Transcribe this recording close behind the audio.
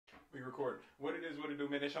we recording. What it is, what it do,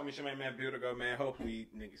 man. They show me shit, man. Build to go, man. Hopefully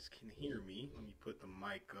niggas can hear me. Let me put the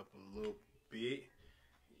mic up a little bit.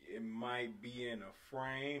 It might be in a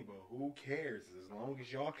frame, but who cares? As long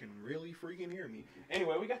as y'all can really freaking hear me.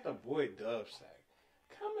 Anyway, we got the boy Dubsack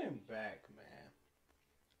coming back, man,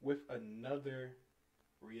 with another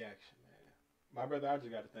reaction, man. My brother, I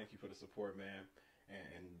just got to thank you for the support, man,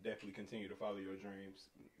 and definitely continue to follow your dreams.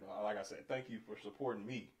 Like I said, thank you for supporting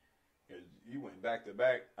me. Because you went back to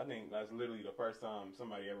back. I think that's literally the first time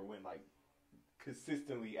somebody ever went, like,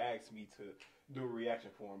 consistently asked me to do a reaction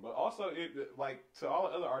for him. But also, like, to all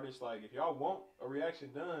the other artists, like, if y'all want a reaction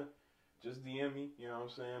done, just DM me. You know what I'm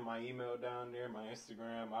saying? My email down there, my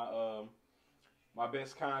Instagram. My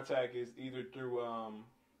best contact is either through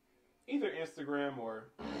either Instagram or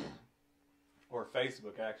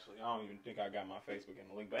Facebook, actually. I don't even think I got my Facebook in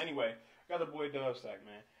the link. But anyway, got the boy Dubsack,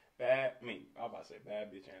 man. I was about to say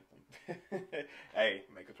bad bitch anthem. Hey,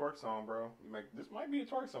 make a twerk song, bro. This might be a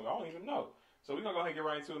twerk song. I don't even know. So we're going to go ahead and get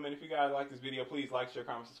right into it, man. If you guys like this video, please like, share,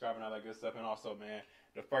 comment, subscribe, and all that good stuff. And also, man,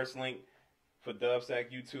 the first link for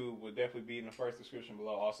Dubsack YouTube will definitely be in the first description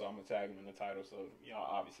below. Also, I'm going to tag him in the title, so y'all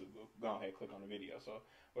obviously go ahead and click on the video. So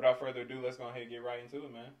without further ado, let's go ahead and get right into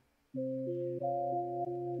it, man.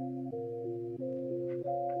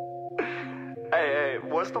 Hey,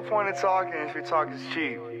 what's the point of talking if your talk is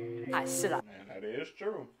cheap? I sit up. Man, that is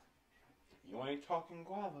true. You ain't talking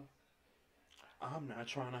guava. I'm not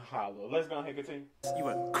trying to holler. Let's go ahead and continue. You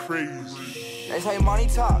went crazy. They say money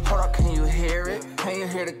talk. Hold up, can you hear it? Can you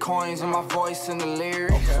hear the coins in my voice and the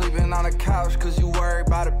lyrics? Okay. Sleeping on the couch cause you worried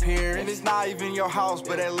about appearance. And it's not even your house,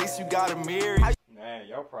 but at least you got a mirror. Man,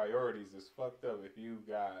 your priorities is fucked up if you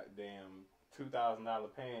got damn $2,000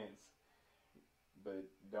 pants but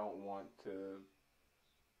don't want to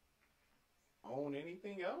own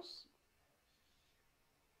anything else.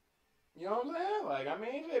 You know what I'm saying? Like, I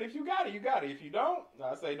mean, shit, if you got it, you got it. If you don't,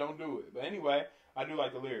 I say don't do it. But anyway, I do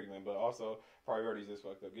like the lyric, man. But also, priorities is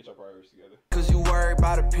fucked up. Get your priorities together. Cause you worried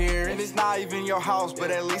about appearance. And it's not even your house,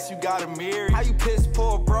 but at least you got a mirror. How you piss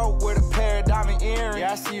poor broke with a pair of diamond earrings?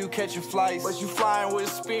 Yeah, I see you catching flights, but you flying with a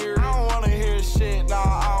spirit. I don't wanna hear shit, nah,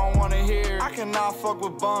 I don't wanna hear it. I cannot fuck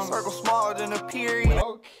with bums. Circle smaller than a period.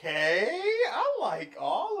 Okay, I like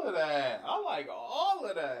all of that. I like all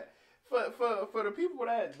of that. For the people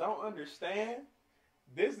that don't understand,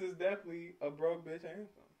 this is definitely a broke bitch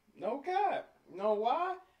anthem. No cap. You know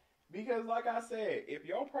why? Because like I said, if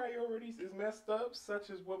your priorities is messed up, such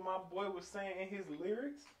as what my boy was saying in his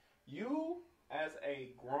lyrics, you as a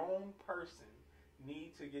grown person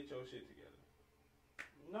need to get your shit together.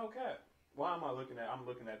 No cap. Why am I looking at? I'm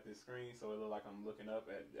looking at this screen, so it look like I'm looking up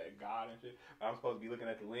at God and shit. But I'm supposed to be looking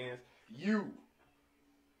at the lens. You,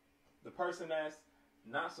 the person that's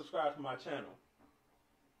not subscribed to my channel,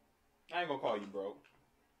 I ain't gonna call you broke,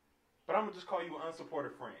 but I'm gonna just call you an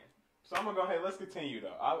unsupported friend. So I'm gonna go ahead. Let's continue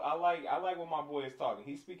though. I like what my boy is talking.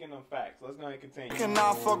 He's speaking them facts. Let's go ahead and continue. You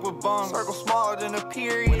cannot fuck with bums. Circle smaller than a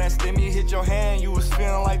period. When that stimmy hit your hand, you was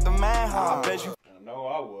feeling like the man. I bet you. I know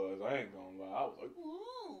I was. I ain't gonna lie. I was like,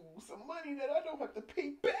 ooh, some money that I don't have to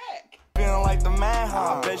pay back. Feeling like the man,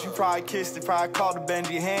 I bet you probably kissed it, probably called the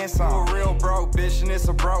Benji handsome. You a real broke bitch and it's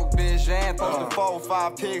a broke bitch anthem. Posted 4 or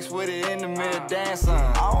 5 pics with it in the middle dancing.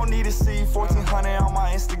 I don't need to see 1400 on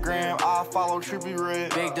my Instagram. I follow Trippy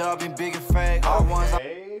Red, Big Dub and Big Effect.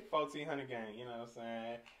 Okay, 1400 gang, you know what I'm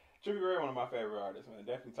saying? Trippy Red, one of my favorite artists, man.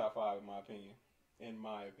 Definitely top 5 in my opinion. In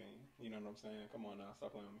my opinion. You know what I'm saying? Come on now,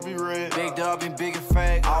 stop playing with me. Big Dub and Big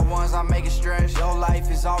Effect. All ones I make it stretch. Your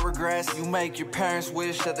life is all regrets. You make your parents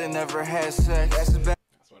wish that they never had sex. That's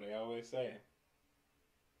what they always say.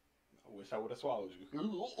 I wish I would have swallowed you.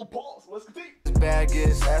 Pause, let's continue. Bad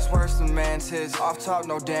gets, that's worse than man's hits. Off top,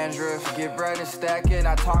 no dandruff. Get bread and stack it.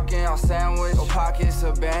 Not talking on sandwich. No pockets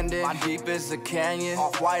abandoned. My deep is a canyon.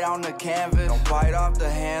 Off white on the canvas. Don't bite off the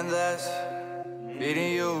hand that's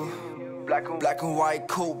beating you. Black and white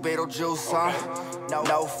coupe, Beetlejuice, huh?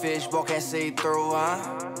 No fish, boy can't see through, huh?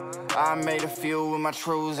 I made a few with my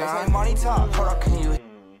trues, huh? Money talk, hold up, can you?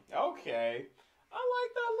 Okay. I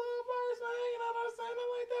like that little verse, man. You know what I'm saying? I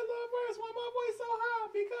like that little verse. Why my voice so high?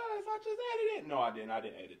 Because I just edited it. No, I didn't. I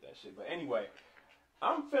didn't edit that shit. But anyway,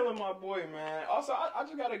 I'm feeling my boy, man. Also, I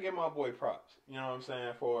just gotta give my boy props. You know what I'm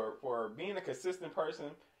saying? For being a consistent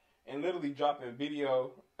person and literally dropping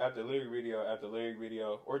video after lyric video after lyric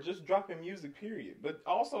video, or just dropping music, period. But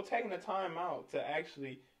also taking the time out to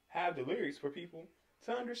actually have the lyrics for people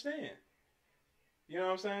to understand. You know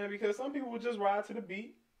what I'm saying? Because some people will just ride to the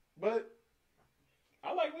beat, but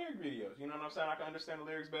I like lyric videos. You know what I'm saying? I can understand the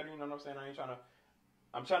lyrics better. You know what I'm saying? I ain't trying to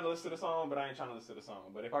I'm trying to listen to the song, but I ain't trying to listen to the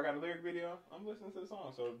song. But if I got a lyric video, I'm listening to the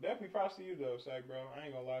song. So definitely props to you, though, Sack, bro. I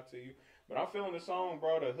ain't gonna lie to you. But I'm feeling the song,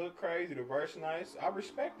 bro. The hook crazy, the verse nice. I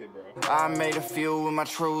respect it, bro. I made a few with my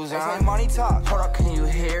trues on. Money talk. Hold up, can you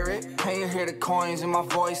hear it? Can you hear the coins in my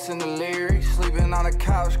voice and the lyrics? Sleeping on the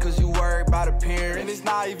couch cause you worried about appearance. And it's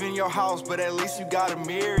not even your house, but at least you got a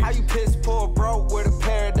mirror. How you piss poor broke with a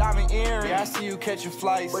pair of diamond earrings? Yeah, I see you catching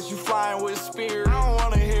flights, but you flying with a spirit. I don't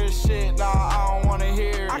wanna hear shit, nah, I don't wanna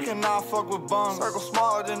hear it. I cannot fuck with bums. Circle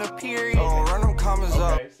smaller than a period. Oh, run them comments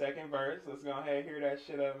up. Okay, second verse. Let's go ahead and hear that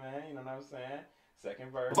shit up, man. You know what I'm saying?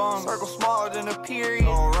 Second verse. Bum, circle smaller than a period.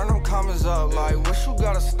 Oh, run them comments up. Like, what you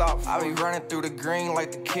gotta stop for? I be running through the green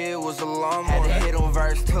like the kid was a lumber. Had to hit on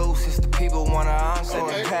verse 2 since the people wanna answer.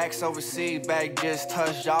 The packs overseas, bag just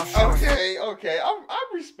touched y'all short. Okay. I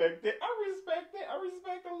respect it. I respect it. I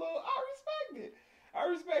respect it.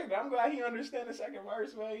 I'm glad he understand the second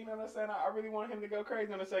verse, man. You know what I'm saying? I really want him to go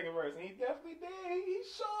crazy on the second verse, and he definitely did. He's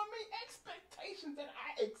showing me expectations that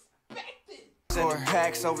I expected. Sending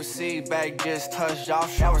packs overseas, bag just touched y'all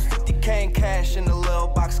showers. 50K in cash in a little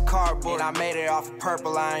box of cardboard. And I made it off of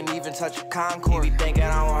purple, I ain't even touch a Concord. You be thinking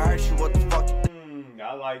I won't hurt you, what the fuck you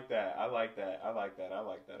I like that.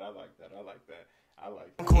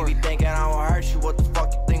 You be thinking I won't hurt you, what the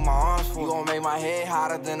fuck you think my arms for? You gon' make my head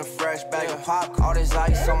hotter than a fresh bag of popcorn. All this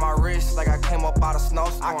ice on my wrist like I came up out of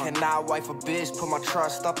snowstorm. I cannot wife a bitch, put my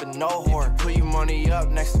trust up in no whore. Put your money up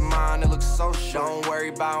next to mine, it looks so short. Don't worry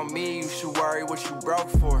about me, you should worry what you broke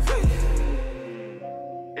for.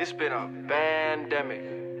 It's been a pandemic,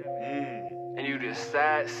 and you just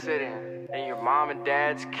sat sitting in your mom and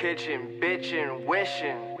dad's kitchen, bitching,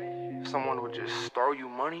 wishing someone would just throw you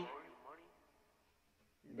money.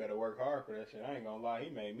 You better work hard for that shit. I ain't gonna lie. He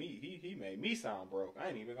made me sound broke. I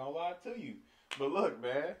ain't even gonna lie to you. But look,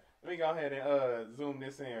 man, let me go ahead and zoom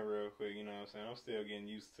this in real quick. You know what I'm saying? I'm still getting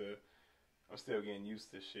used to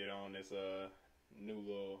shit on this new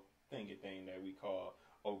little thing that we call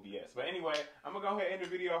OBS. But anyway, I'm gonna go ahead and end the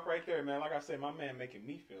video off right there, man. Like I said, my man making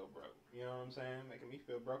me feel broke. You know what I'm saying? Making me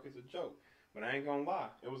feel broke is a joke. But I ain't gonna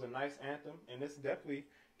lie. It was a nice anthem, and this definitely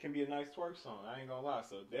can be a nice twerk song. I ain't gonna lie.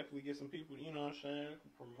 So definitely get some people, you know what I'm saying,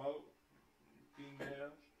 promote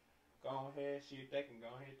females. Go ahead, see if they can go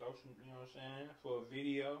ahead throw some, you know what I'm saying, for a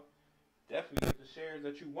video. Definitely get the shares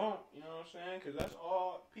that you want, you know what I'm saying, because that's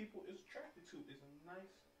all people is attracted to is a nice,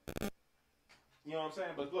 you know what I'm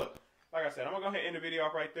saying. But look, like I said, I'm gonna go ahead and end the video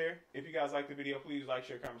off right there. If you guys like the video, please like,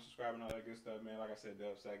 share, comment, subscribe, and all that good stuff, man. Like I said,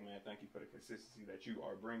 Dubsack, man, thank you for the consistency that you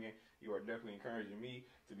are bringing. You are definitely encouraging me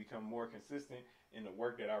to become more consistent in the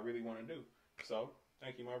work that I really want to do. So,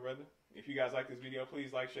 thank you, my brother. If you guys like this video,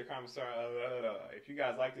 please like, share, comment, if you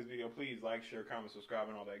guys like this video, please like, share, comment, subscribe,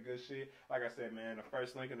 and all that good shit. Like I said, man, the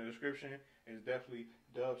first link in the description is definitely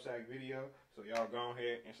Dubsack video. So y'all go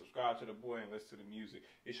ahead and subscribe to the boy and listen to the music.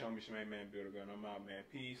 It's your man, Builder Gun. I'm out, man.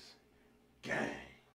 Peace. Gang.